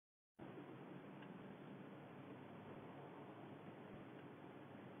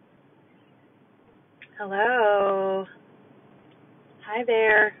Hello. Hi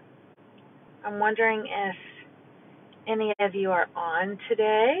there. I'm wondering if any of you are on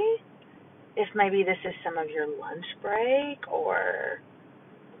today, if maybe this is some of your lunch break or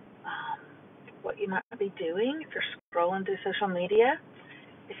what you might be doing if you're scrolling through social media.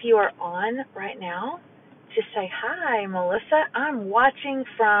 If you are on right now, just say, hi, Melissa. I'm watching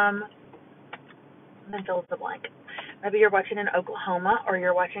from, and then fill in the blank. Maybe you're watching in Oklahoma, or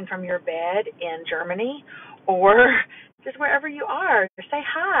you're watching from your bed in Germany, or just wherever you are. Just say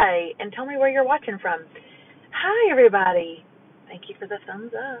hi and tell me where you're watching from. Hi, everybody. Thank you for the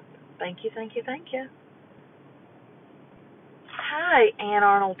thumbs up. Thank you, thank you, thank you. Hi, Ann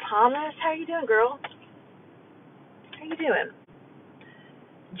Arnold Thomas. How you doing, girl? How you doing?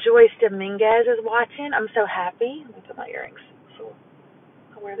 Joyce Dominguez is watching. I'm so happy. Let me put my earrings. So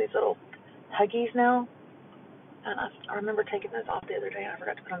I wear these little huggies now. And I remember taking those off the other day, and I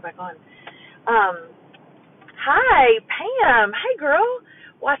forgot to put them back on. Hi, Pam. Hey, girl.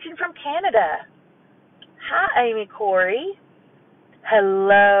 Watching from Canada. Hi, Amy Corey.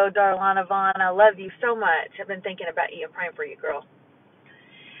 Hello, Darlana Vaughn. I love you so much. I've been thinking about you and praying for you, girl.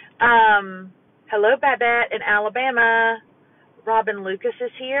 Hello, Babette in Alabama. Robin Lucas is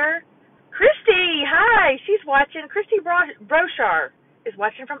here. Christy, hi. She's watching. Christy Brochar is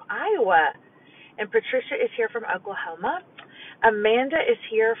watching from Iowa. And Patricia is here from Oklahoma. Amanda is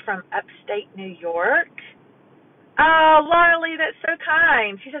here from upstate New York. Oh, Larly, that's so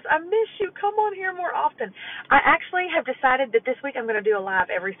kind. She says, I miss you. Come on here more often. I actually have decided that this week I'm going to do a live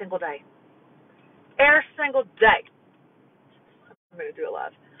every single day. Every single day. I'm going to do a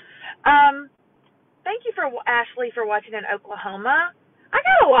live. Thank you for Ashley for watching in Oklahoma. I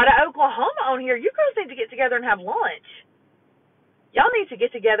got a lot of Oklahoma on here. You girls need to get together and have lunch. Y'all need to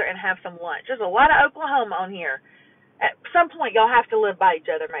get together and have some lunch. There's a lot of Oklahoma on here. At some point, y'all have to live by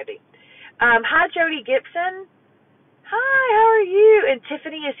each other, maybe. Hi, Jody Gibson. Hi, how are you? And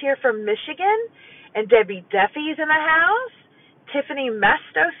Tiffany is here from Michigan. And Debbie Duffy's in the house. Tiffany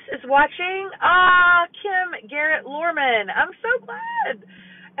Mastos is watching. Kim Garrett Lorman. I'm so glad.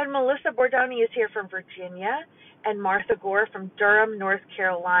 And Melissa Bordoni is here from Virginia. And Martha Gore from Durham, North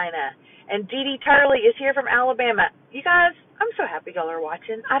Carolina. And Dee Dee Turley is here from Alabama. You guys, I'm so happy y'all are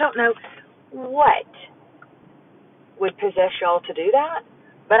watching. I don't know what would possess y'all to do that,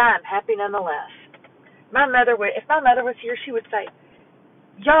 but I'm happy nonetheless. If my mother was here, she would say,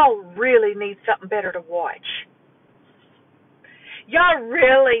 y'all really need something better to watch. Y'all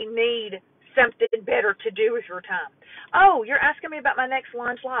really need something better to do with your time. Oh, you're asking me about my next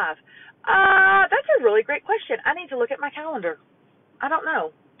Lunch Live. That's a really great question. I need to look at my calendar. I don't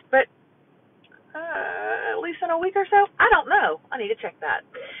know, but at least in a week or so? I don't know. I need to check that.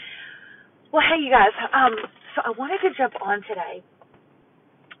 Well, hey, you guys. So I wanted to jump on today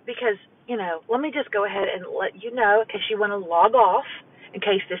because, let me just go ahead and let you know, in case you want to log off, in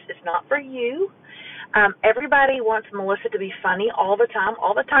case this is not for you. Everybody wants Melissa to be funny all the time.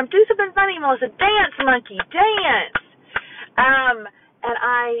 Do something funny, Melissa. Dance, monkey, dance. And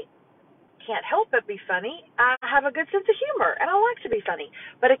I can't help but be funny. I have a good sense of humor, and I like to be funny.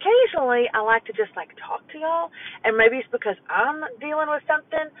 But occasionally, I like to just, talk to y'all, and maybe it's because I'm dealing with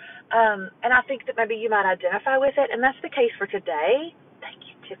something, and I think that maybe you might identify with it, and that's the case for today. Thank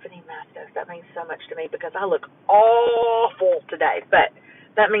you, Tiffany Mastos. That means so much to me because I look awful today, but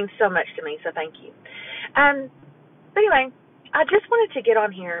that means so much to me, so thank you. But anyway, I just wanted to get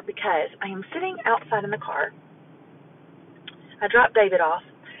on here because I am sitting outside in the car. I dropped David off,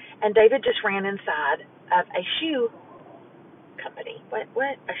 and David just ran inside of a shoe company. What?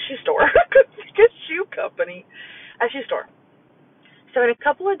 A shoe store. A shoe company. A shoe store. So in a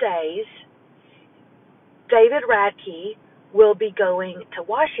couple of days, David Radke will be going to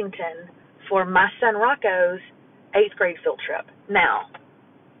Washington for my son Rocco's 8th grade field trip. Now,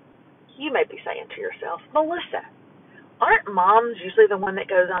 you may be saying to yourself, Melissa, aren't moms usually the one that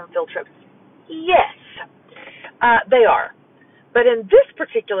goes on field trips? Yes, they are. But in this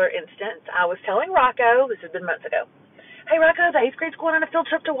particular instance, I was telling Rocco, this has been months ago, hey, Rocco, the 8th grade's going on a field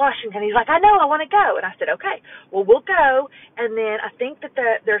trip to Washington. He's like, I know, I want to go. And I said, okay, well, we'll go. And then I think that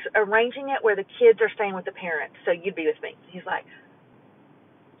there's arranging it where the kids are staying with the parents, so you'd be with me. He's like,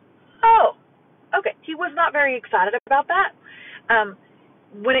 oh, okay. He was not very excited about that.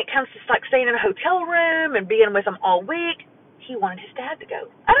 When it comes to staying in a hotel room and being with them all week, he wanted his dad to go.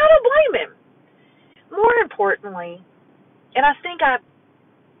 And I don't blame him. More importantly, and I think I'm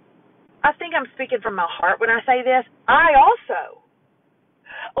speaking from my heart when I say this, I also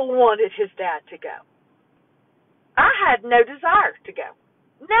wanted his dad to go. I had no desire to go.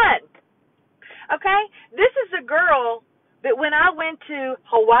 None. Okay? This is a girl that when I went to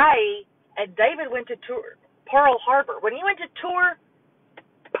Hawaii And David went to tour Pearl Harbor. When he went to tour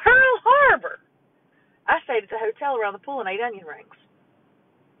Pearl Harbor, I stayed at the hotel around the pool and ate onion rings.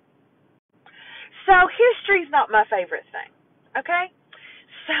 So history's not my favorite thing. Okay?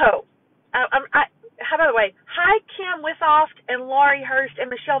 So, by the way, hi Kim Withoft and Laurie Hurst and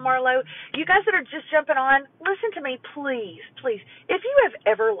Michelle Marlowe. You guys that are just jumping on, listen to me, please, please. If you have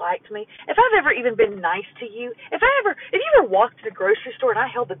ever liked me, if I've ever even been nice to you, if you ever walked to the grocery store and I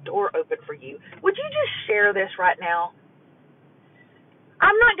held the door open for you, would you just share this right now?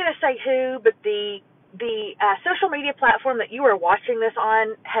 I'm not going to say who, but the social media platform that you are watching this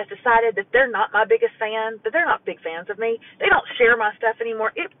on has decided that they're not my biggest fan, that they're not big fans of me. They don't share my stuff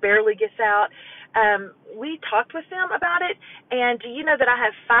anymore. It barely gets out. We talked with them about it, and do you know that I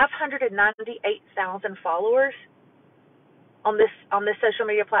have 598,000 followers on this social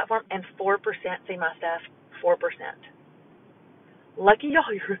media platform, and 4% see my stuff? 4%. Lucky y'all,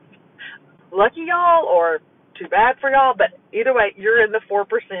 or too bad for y'all, but either way, you're in the 4%.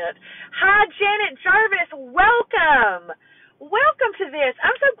 Hi, Janet Jarvis. Welcome. Welcome to this.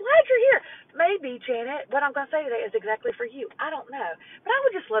 I'm so glad you're here. Maybe, Janet, what I'm going to say today is exactly for you. I don't know. But I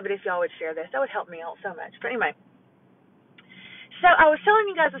would just love it if y'all would share this. That would help me out so much. But anyway, so I was telling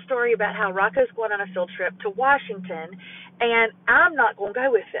you guys a story about how Rocco's going on a field trip to Washington, and I'm not going to go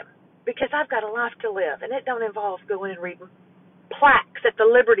with him because I've got a life to live, and it don't involve going and reading plaques at the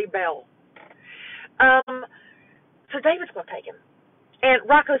Liberty Bell. So David's going to take him. And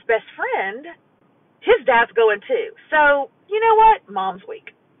Rocco's best friend, his dad's going too. So, you know what? Mom's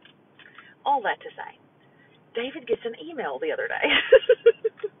week. All that to say, David gets an email the other day.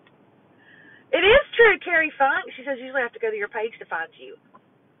 It is true, Carrie Funk. She says, usually I have to go to your page to find you.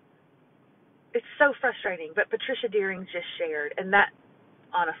 It's so frustrating, but Patricia Deering just shared, and that,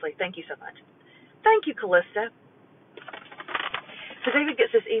 honestly, thank you so much. Thank you, Callista. So David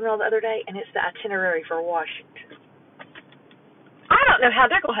gets this email the other day, and it's the itinerary for Washington. I don't know how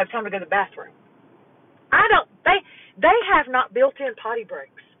they're going to have time to go to the bathroom. They have not built-in potty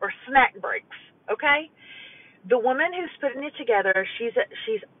breaks or snack breaks, okay? The woman who's putting it together, she's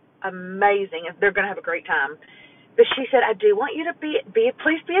amazing. They're going to have a great time. But she said, I do want you to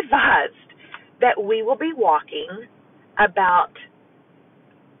please be advised that we will be walking about,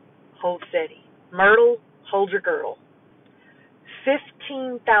 hold steady, Myrtle, hold your girdle,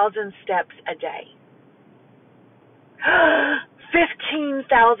 15,000 steps a day.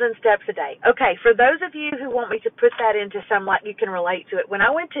 15,000 steps a day. Okay, for those of you who want me to put that into some, like, you can relate to it, when I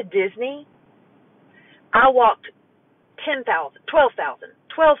went to Disney, I walked 12,000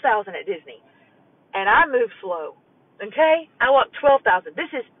 at Disney, and I moved slow, okay? I walked 12,000.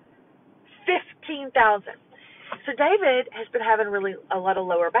 This is 15,000. So David has been having a lot of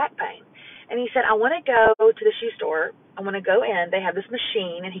lower back pain, and he said, I want to go to the shoe store. I want to go in. They have this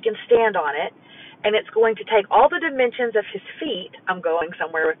machine, and he can stand on it, and it's going to take all the dimensions of his feet. I'm going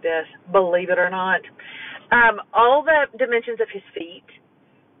somewhere with this, believe it or not. All the dimensions of his feet,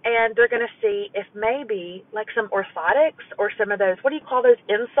 and they're going to see if maybe like some orthotics or some of those, what do you call those,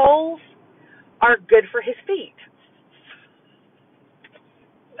 insoles, are good for his feet.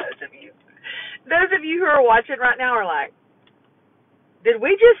 Those of you who are watching right now are like, did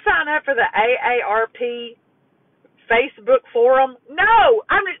we just sign up for the AARP Facebook forum? No,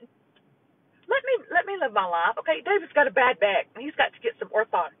 let me live my life. Okay, David's got a bad back, and he's got to get some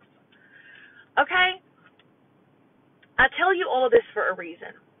orthotics. Okay? I tell you all of this for a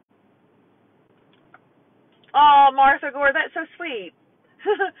reason. Oh, Martha Gore, that's so sweet.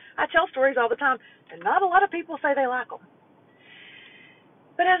 I tell stories all the time, and not a lot of people say they like them.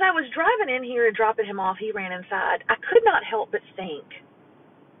 But as I was driving in here and dropping him off, he ran inside. I could not help but think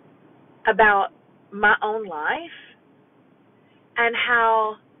about my own life and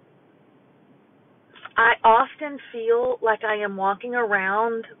how I often feel like I am walking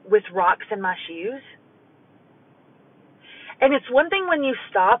around with rocks in my shoes. And it's one thing when you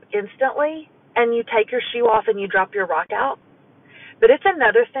stop instantly and you take your shoe off and you drop your rock out. But it's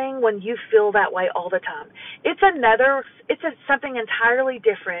another thing when you feel that way all the time. It's something entirely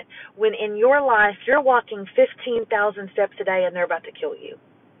different when in your life you're walking 15,000 steps a day and they're about to kill you.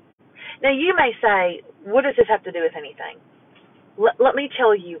 Now you may say, what does this have to do with anything? Let me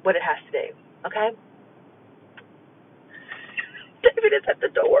tell you what it has to do, okay? David is at the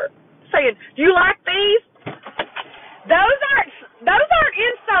door saying, do you like these? Those aren't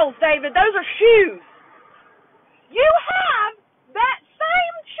insoles, David. Those are shoes. You have that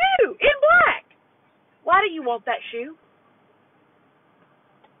same shoe in black. Why do you want that shoe?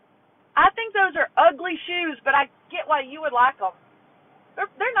 I think those are ugly shoes, but I get why you would like them.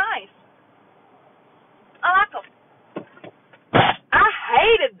 They're nice. I like them. I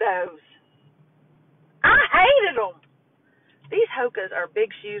hated those. Hokas are big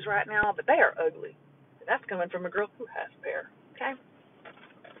shoes right now, but they are ugly. That's coming from a girl who has a pair. Okay?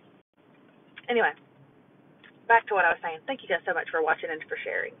 Anyway, back to what I was saying. Thank you guys so much for watching and for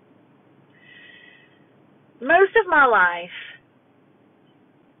sharing. Most of my life,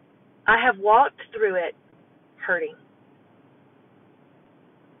 I have walked through it hurting.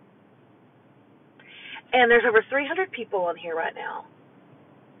 And there's over 300 people on here right now.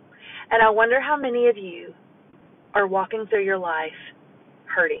 And I wonder how many of you are walking through your life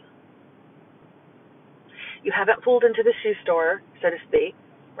hurting. You haven't pulled into the shoe store, so to speak,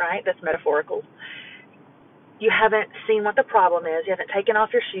 right? That's metaphorical. You haven't seen what the problem is. You haven't taken off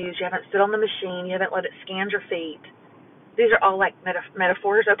your shoes. You haven't stood on the machine. You haven't let it scan your feet. These are all like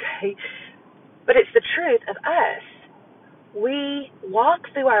metaphors, okay? But it's the truth of us. We walk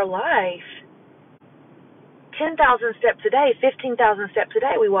through our life 10,000 steps a day, 15,000 steps a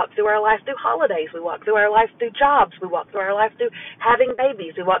day. We walk through our life through holidays. We walk through our life through jobs. We walk through our life through having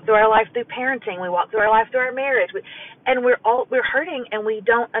babies. We walk through our life through parenting. We walk through our life through our marriage. And we're hurting, and we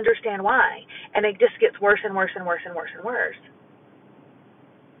don't understand why. And it just gets worse and worse and worse and worse and worse.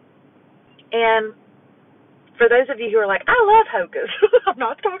 And for those of you who are like, I love Hokas. I'm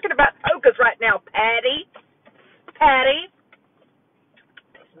not talking about Hokas right now, Patty.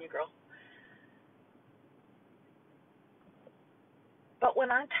 Listen, you girl. But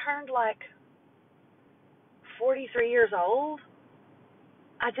when I turned like 43 years old,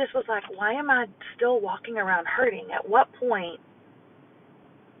 I just was like, why am I still walking around hurting? At what point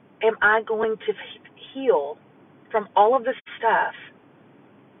am I going to heal from all of this stuff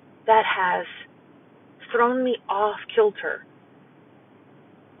that has thrown me off kilter?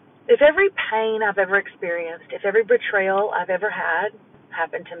 If every pain I've ever experienced, if every betrayal I've ever had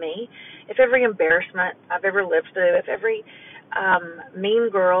happened to me, if every embarrassment I've ever lived through, if every mean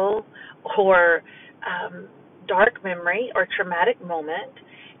girl or dark memory or traumatic moment,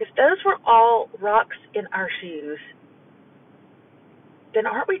 if those were all rocks in our shoes, then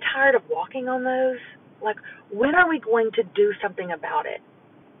aren't we tired of walking on those? Like, when are we going to do something about it?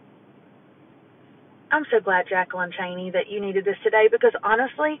 I'm so glad, Jacqueline Cheney, that you needed this today, because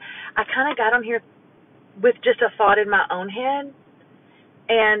honestly, I kind of got on here with just a thought in my own head,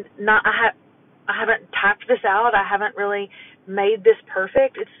 and I haven't typed this out. I haven't really made this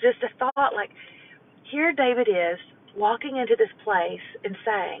perfect. It's just a thought, like, here David is walking into this place and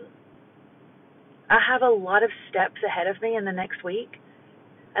saying, I have a lot of steps ahead of me in the next week,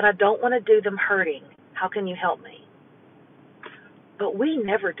 and I don't want to do them hurting. How can you help me? But we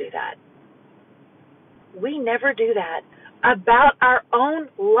never do that. We never do that about our own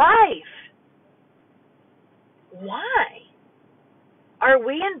life. Why? Are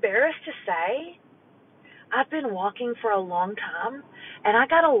we embarrassed to say, I've been walking for a long time, and I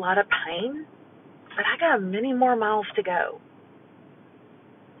got a lot of pain, but I got many more miles to go?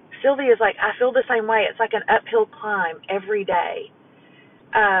 Sylvia's like, I feel the same way. It's like an uphill climb every day.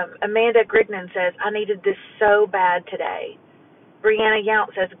 Amanda Grignan says, I needed this so bad today. Brianna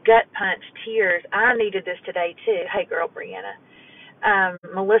Yount says, gut punch, tears. I needed this today, too. Hey, girl, Brianna.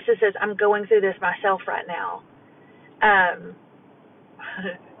 Melissa says, I'm going through this myself right now.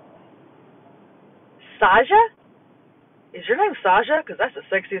 Saja? Is your name Saja? Because that's the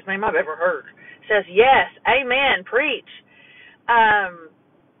sexiest name I've ever heard. Says, yes, amen, preach.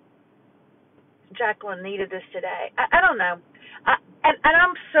 Jacqueline needed this today. I don't know. And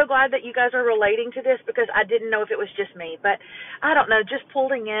I'm so glad that you guys are relating to this, because I didn't know if it was just me. But I don't know, just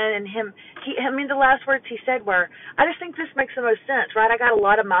pulling in and the last words he said were, I just think this makes the most sense, right? I got a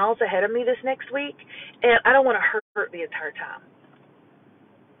lot of miles ahead of me this next week, and I don't want to hurt the entire time.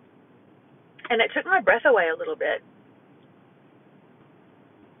 And it took my breath away a little bit.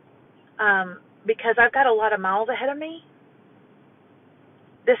 Because I've got a lot of miles ahead of me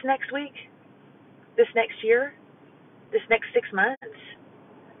this next week, this next year, this next 6 months.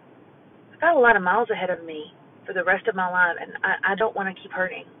 I've got a lot of miles ahead of me for the rest of my life, and I don't want to keep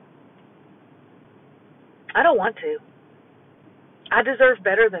hurting. I don't want to. I deserve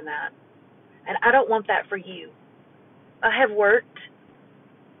better than that, and I don't want that for you. I have worked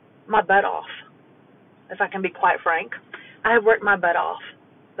my butt off, if I can be quite frank. I have worked my butt off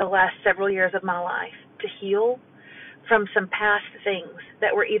the last several years of my life to heal from some past things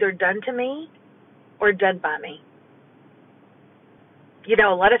that were either done to me or done by me. You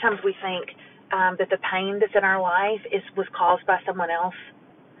know, a lot of times we think that the pain that's in our life was caused by someone else,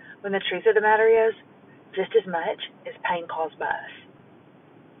 when the truth of the matter is, just as much is pain caused by us.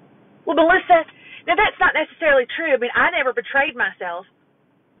 Well, Melissa, now that's not necessarily true. I mean, I never betrayed myself.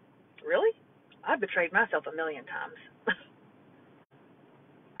 Really? I betrayed myself a million times.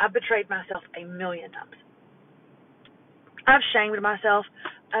 I betrayed myself a million times. I've shamed myself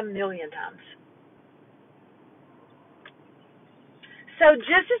a million times. So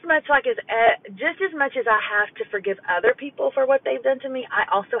just as much as I have to forgive other people for what they've done to me, I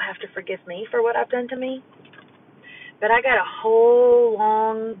also have to forgive me for what I've done to me. But I got a whole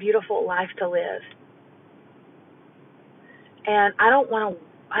long, beautiful life to live, and I don't want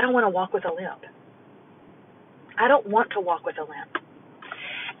to walk with a limp. I don't want to walk with a limp.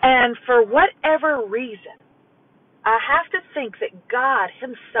 And for whatever reason, I have to think that God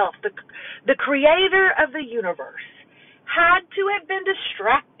Himself, the creator of the universe, had to have been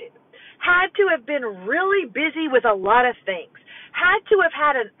distracted, had to have been really busy with a lot of things, had to have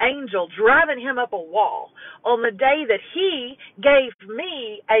had an angel driving him up a wall on the day that He gave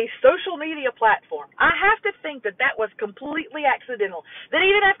me a social media platform. I have to think that that was completely accidental, that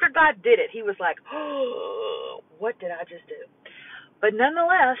even after God did it, He was like, oh, what did I just do? But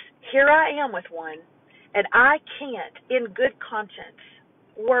nonetheless, here I am with one, and I can't, in good conscience,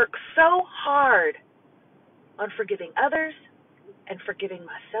 work so hard on forgiving others and forgiving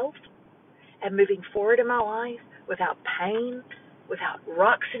myself and moving forward in my life without pain, without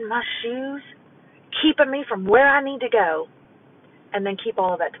rocks in my shoes, keeping me from where I need to go, and then keep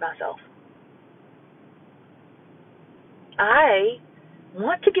all of that to myself. I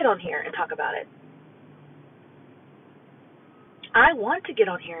want to get on here and talk about it. I want to get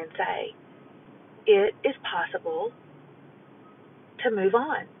on here and say, it is possible to move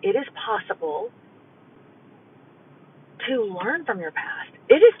on. It is possible to learn from your past.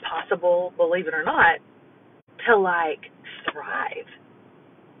 It is possible, believe it or not, to thrive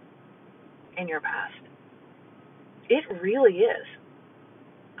in your past. It really is.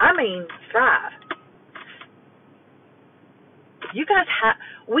 I mean, thrive. You guys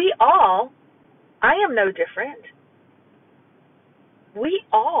I am no different. We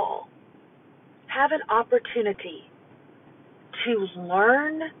all have an opportunity to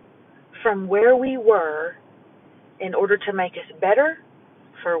learn from where we were in order to make us better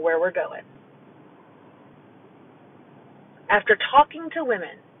for where we're going. After talking to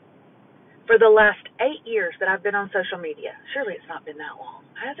women for the last 8 years that I've been on social media, surely it's not been that long,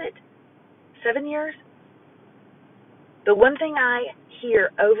 has it? 7 years? The one thing I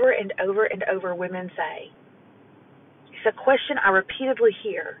hear over and over and over women say, it's a question I repeatedly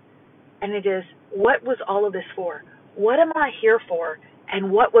hear, and it is, what was all of this for? What am I here for? And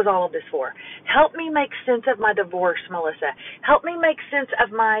what was all of this for? Help me make sense of my divorce, Melissa. Help me make sense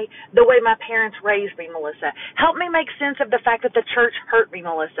of the way my parents raised me, Melissa. Help me make sense of the fact that the church hurt me,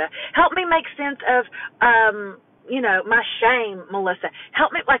 Melissa. Help me make sense of, my shame, Melissa.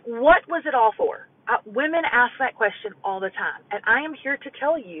 Help me, what was it all for? Women ask that question all the time. And I am here to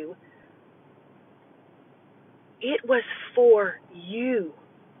tell you, it was for you.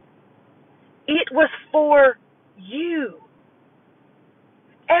 It was for you.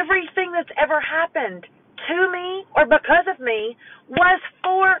 Everything that's ever happened to me or because of me was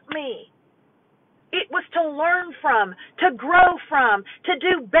for me. It was to learn from, to grow from, to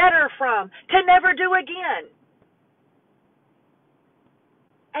do better from, to never do again.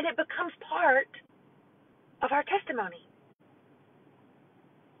 And it becomes part of our testimony.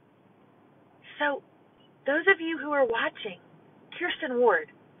 So, those of you who are watching, Kirsten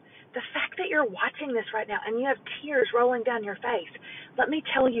Ward, the fact that you're watching this right now and you have tears rolling down your face, let me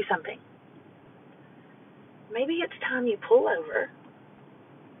tell you something. Maybe it's time you pull over,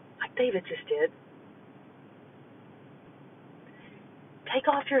 like David just did. Take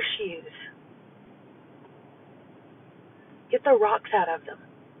off your shoes. Get the rocks out of them.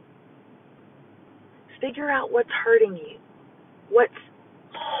 Figure out what's hurting you, what's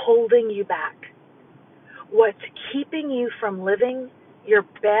holding you back, what's keeping you from living your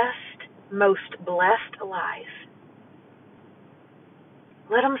best, most blessed life.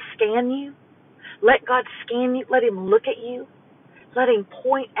 Let Him scan you. Let God scan you. Let Him look at you. Let Him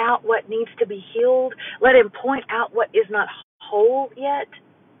point out what needs to be healed. Let Him point out what is not whole yet,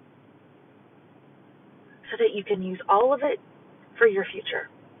 so that you can use all of it for your future.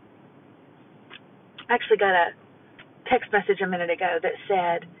 I actually got a text message a minute ago that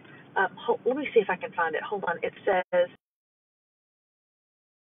said, let me see if I can find it. Hold on. It says,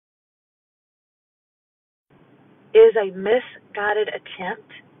 is a misguided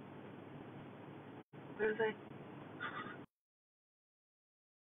attempt. What is it?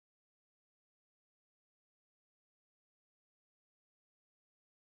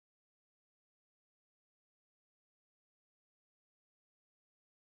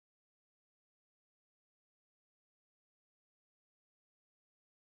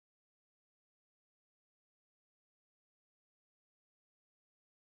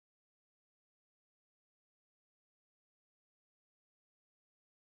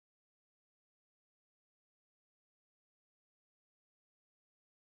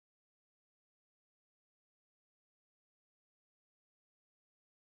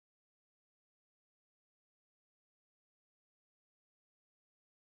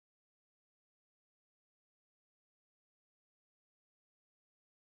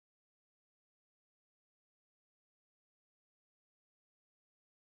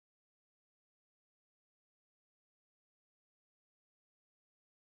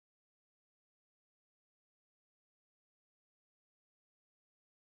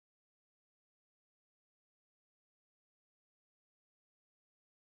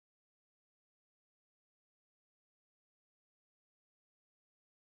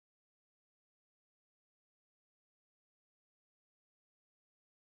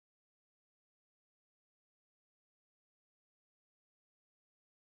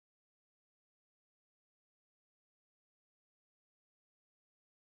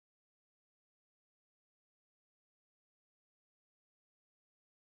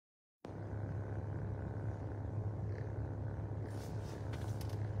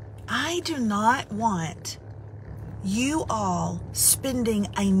 I do not want you all spending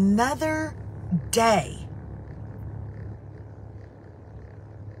another day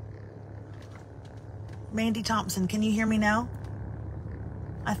Mandy Thompson, can you hear me now?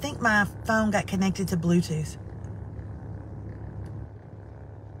 I think my phone got connected to Bluetooth.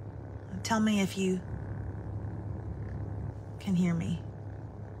 Tell me if you can hear me.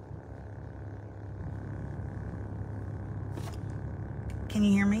 Can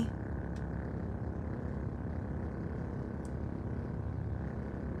you hear me?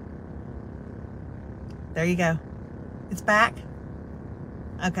 There you go. It's back.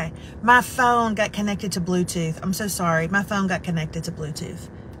 Okay. My phone got connected to Bluetooth. I'm so sorry. My phone got connected to Bluetooth.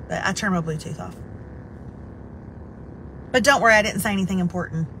 But I turned my Bluetooth off. But don't worry, I didn't say anything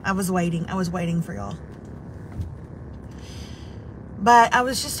important. I was waiting. I was waiting for y'all. But I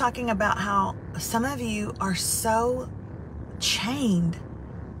was just talking about how some of you are so chained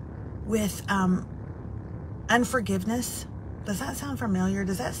with unforgiveness. Does that sound familiar?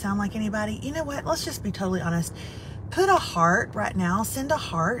 Does that sound like anybody? You know what? Let's just be totally honest. Put a heart right now. Send a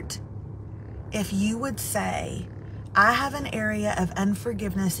heart if you would say, I have an area of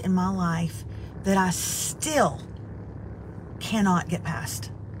unforgiveness in my life that I still cannot get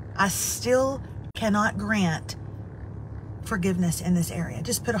past. I still cannot grant forgiveness in this area.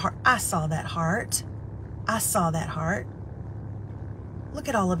 Just put a heart. I saw that heart. I saw that heart. Look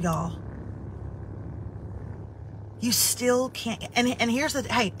at all of y'all. You still can't. And here's the,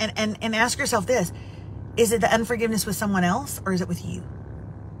 hey, and ask yourself this. Is it the unforgiveness with someone else or is it with you?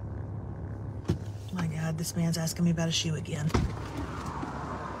 My God, this man's asking me about a shoe again.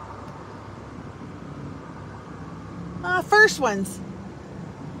 First ones.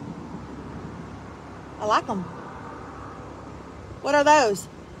 I like them. What are those?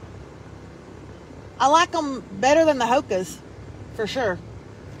 I like them better than the Hokas, for sure.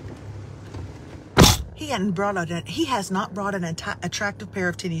 He has not brought an attractive pair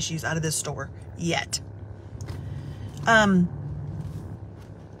of tennis shoes out of this store yet. But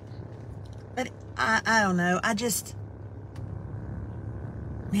I don't know. I just,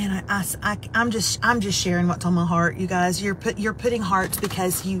 man, I'm just sharing what's on my heart, you guys. You're putting hearts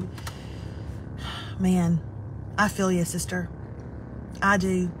because you, man, I feel you, sister. I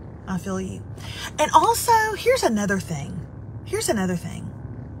do. I feel you. And also, here's another thing.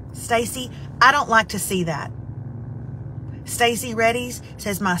 Stacy, I don't like to see that. Stacy Reddies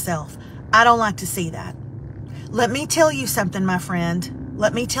says myself, I don't like to see that. Let me tell you something, my friend.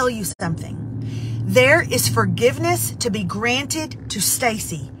 Let me tell you something. There is forgiveness to be granted to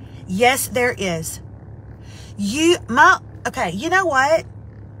Stacy. Yes, there is. Okay, you know what?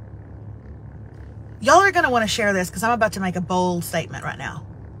 Y'all are going to want to share this because I'm about to make a bold statement right now.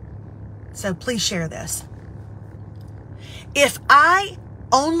 So please share this. If I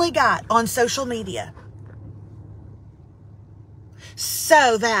only got on social media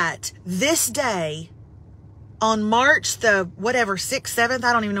so that this day on March the whatever 6th, 7th,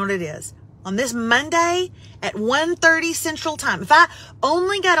 I don't even know what it is, on this Monday at 1:30 Central Time, if I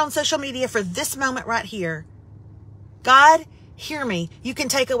only got on social media for this moment right here, God, hear me. You can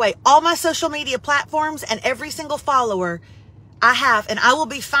take away all my social media platforms and every single follower I have, and I will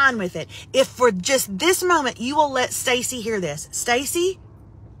be fine with it. If for just this moment you will let Stacy hear this. Stacy,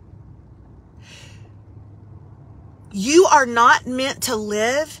 you are not meant to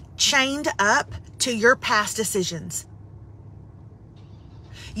live chained up to your past decisions.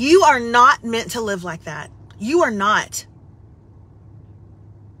 You are not meant to live like that. You are not.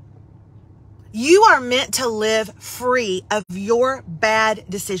 You are meant to live free of your bad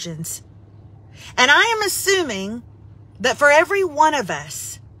decisions. And I am assuming that for every one of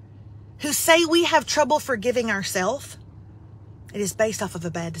us who say we have trouble forgiving ourselves, it is based off of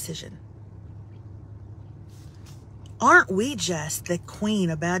a bad decision. Aren't we just the queen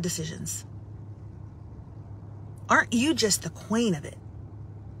of bad decisions? Aren't you just the queen of it?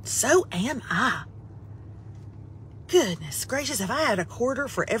 So am I. Goodness gracious, if I had a quarter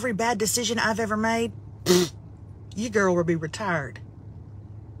for every bad decision I've ever made, you girl would be retired.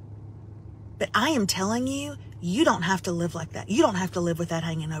 But I am telling you, you don't have to live like that. You don't have to live with that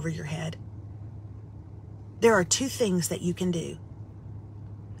hanging over your head. There are two things that you can do.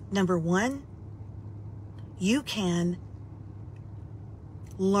 Number one, you can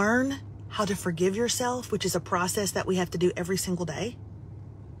learn how to forgive yourself, which is a process that we have to do every single day.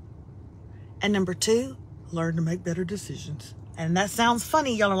 And number two, learn to make better decisions. And that sounds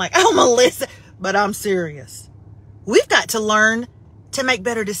funny. Y'all are like, oh, Melissa, but I'm serious. We've got to learn to make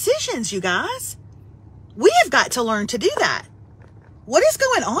better decisions, you guys. We have got to learn to do that. What is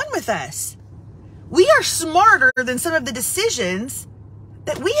going on with us? We are smarter than some of the decisions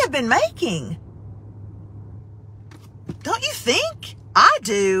that we have been making. Don't you think? I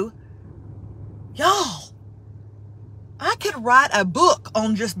do. Y'all, I could write a book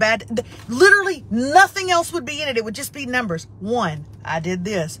on just bad, literally nothing else would be in it. It would just be numbers. 1, I did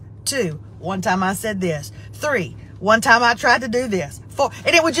this. 2, one time I said this. 3, one time I tried to do this. 4,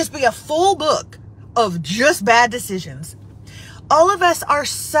 and it would just be a full book of just bad decisions. All of us are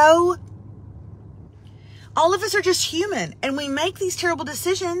just human, and we make these terrible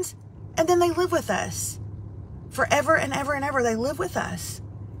decisions, and then they live with us forever and ever and ever. They live with us,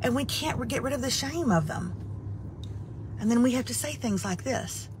 and we can't get rid of the shame of them. And then we have to say things like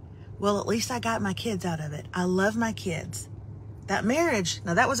this: well, at least I got my kids out of it. I love my kids. That marriage,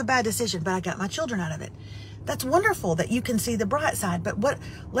 now that was a bad decision, but I got my children out of it. That's wonderful that you can see the bright side, but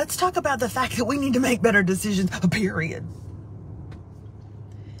let's talk about the fact that we need to make better decisions, period.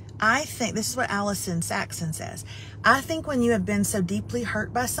 I think, this is what Allison Saxon says, I think when you have been so deeply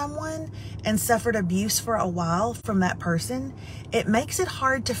hurt by someone and suffered abuse for a while from that person, it makes it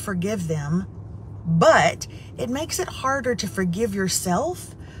hard to forgive them, but it makes it harder to forgive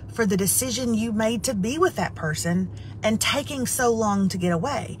yourself for the decision you made to be with that person and taking so long to get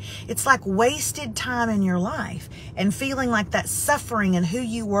away. It's like wasted time in your life, and feeling like that suffering and who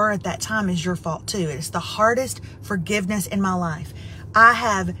you were at that time is your fault too. It's the hardest forgiveness in my life. I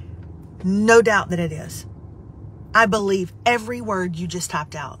have no doubt that it is. I believe every word you just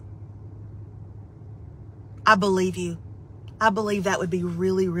typed out. I believe you. I believe that would be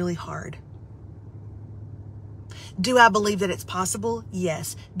really, really hard. Do I believe that it's possible?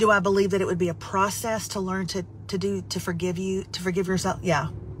 Yes. Do I believe that it would be a process to learn to forgive yourself? Yeah.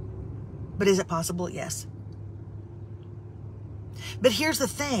 But is it possible? Yes. But here's the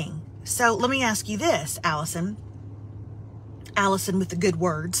thing. So let me ask you this, Allison. Allison with the good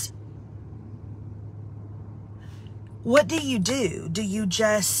words. What do you do? Do you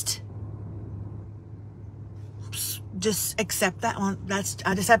just accept that one?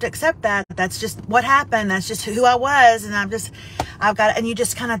 I just have to accept that. That's just what happened. That's just who I was. And and you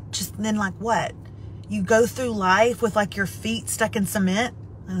just kind of then like what? You go through life with like your feet stuck in cement.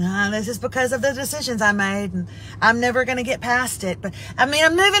 This is because of the decisions I made, and I'm never going to get past it. But I mean,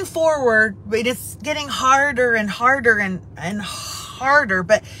 I'm moving forward, but it's getting harder and harder and harder.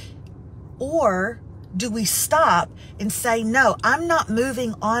 Or do we stop and say, no, I'm not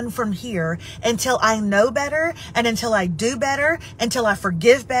moving on from here until I know better, and until I do better, until I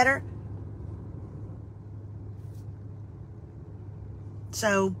forgive better?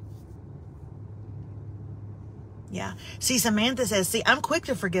 So, yeah. See, Samantha says, I'm quick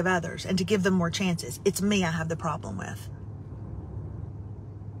to forgive others and to give them more chances. It's me I have the problem with.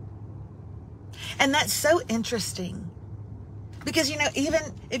 And that's so interesting. Because, even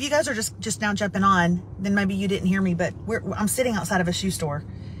if you guys are just now jumping on, then maybe you didn't hear me, but I'm sitting outside of a shoe store.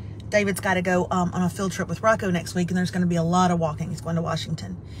 David's got to go on a field trip with Rocco next week, and there's going to be a lot of walking. He's going to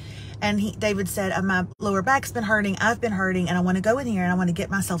Washington. And David said, my lower back's been hurting, I've been hurting, and I want to go in here and I want to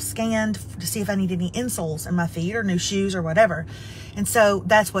get myself scanned to see if I need any insoles in my feet or new shoes or whatever. And so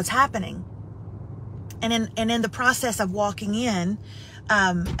that's what's happening. And in the process of walking in,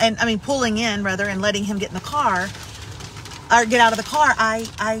 pulling in rather, and letting him get in the car, or get out of the car,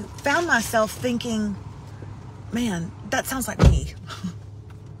 I found myself thinking, man, that sounds like me.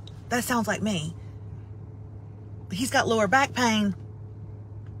 That sounds like me. He's got lower back pain,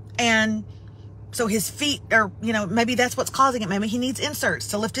 and so his feet are, maybe that's what's causing it. Maybe he needs inserts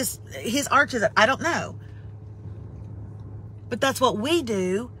to lift his arches up. I don't know. But that's what we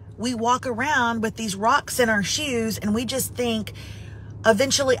do. We walk around with these rocks in our shoes, and we just think,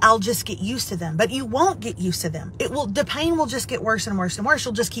 eventually I'll just get used to them. But you won't get used to them. The pain will just get worse and worse and worse.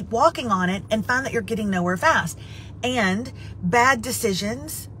 You'll just keep walking on it and find that you're getting nowhere fast. And bad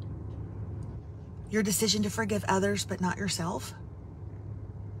decisions, your decision to forgive others but not yourself,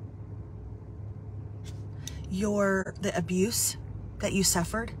 the abuse that you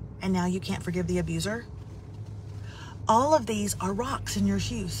suffered and now you can't forgive the abuser, all of these are rocks in your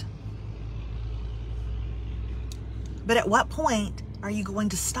shoes. But at what point are you going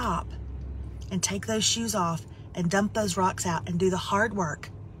to stop and take those shoes off and dump those rocks out and do the hard work,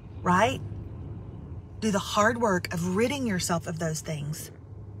 right? Do the hard work of ridding yourself of those things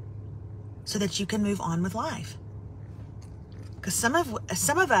so that you can move on with life. Because some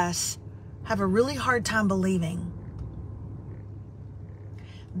of us have a really hard time believing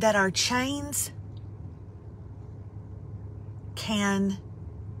that our chains can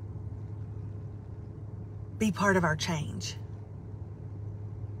be part of our change.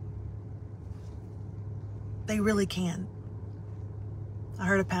 They really can. I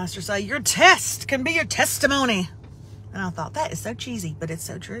heard a pastor say, your test can be your testimony. And I thought, that is so cheesy, but it's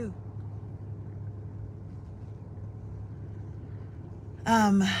so true.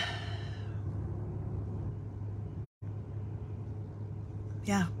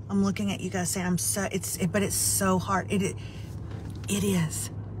 Yeah, I'm looking at you guys saying but it's so hard. It is.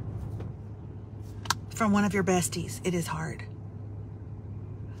 From one of your besties, it is hard.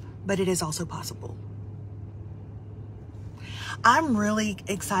 But it is also possible. I'm really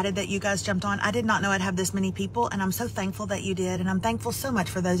excited that you guys jumped on. I did not know I'd have this many people, and I'm so thankful that you did. And I'm thankful so much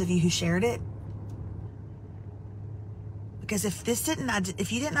for those of you who shared it. Because if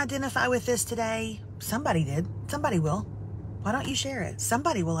you didn't identify with this today, somebody did. Somebody will. Why don't you share it?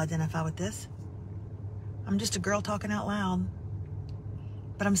 Somebody will identify with this. I'm just a girl talking out loud.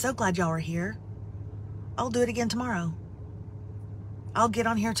 But I'm so glad y'all are here. I'll do it again tomorrow. I'll get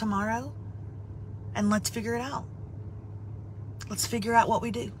on here tomorrow and let's figure it out. Let's figure out what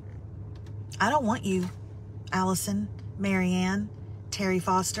we do. I don't want you, Allison, Marianne, Terry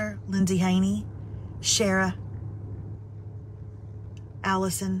Foster, Lindsay Haney, Shara,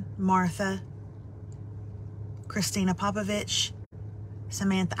 Allison, Martha, Christina Popovich,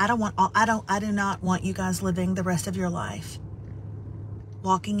 Samantha. I do not want you guys living the rest of your life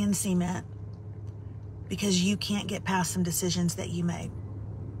walking in cement because you can't get past some decisions that you made.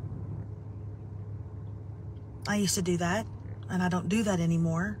 I used to do that, and I don't do that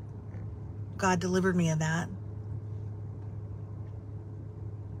anymore. God delivered me of that.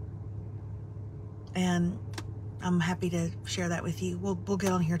 And I'm happy to share that with you. We'll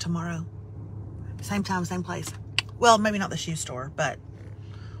get on here tomorrow. Same time, same place. Well, maybe not the shoe store, but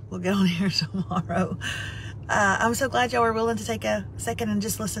we'll get on here tomorrow. I'm so glad y'all were willing to take a second and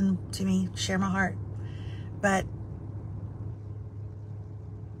just listen to me share my heart. But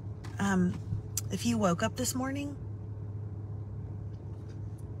if you woke up this morning,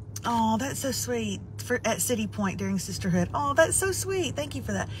 oh, that's so sweet. At City Point during Sisterhood. Oh, that's so sweet. Thank you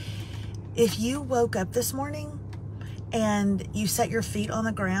for that. If you woke up this morning and you set your feet on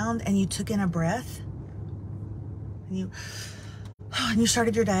the ground and you took in a breath and you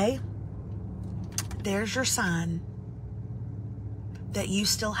started your day, there's your sign that you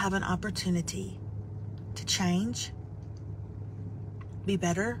still have an opportunity to change, be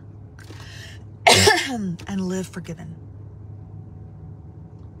better, and live forgiven.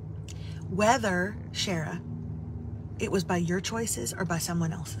 Whether, Shara, it was by your choices or by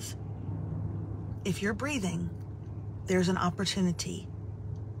someone else's. If you're breathing, there's an opportunity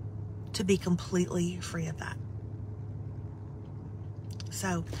to be completely free of that.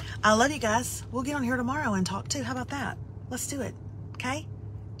 So I love you guys. We'll get on here tomorrow and talk too. How about that? Let's do it. Okay?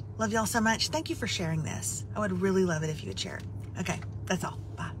 Love y'all so much. Thank you for sharing this. I would really love it if you would share it. Okay, that's all.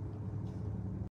 Bye.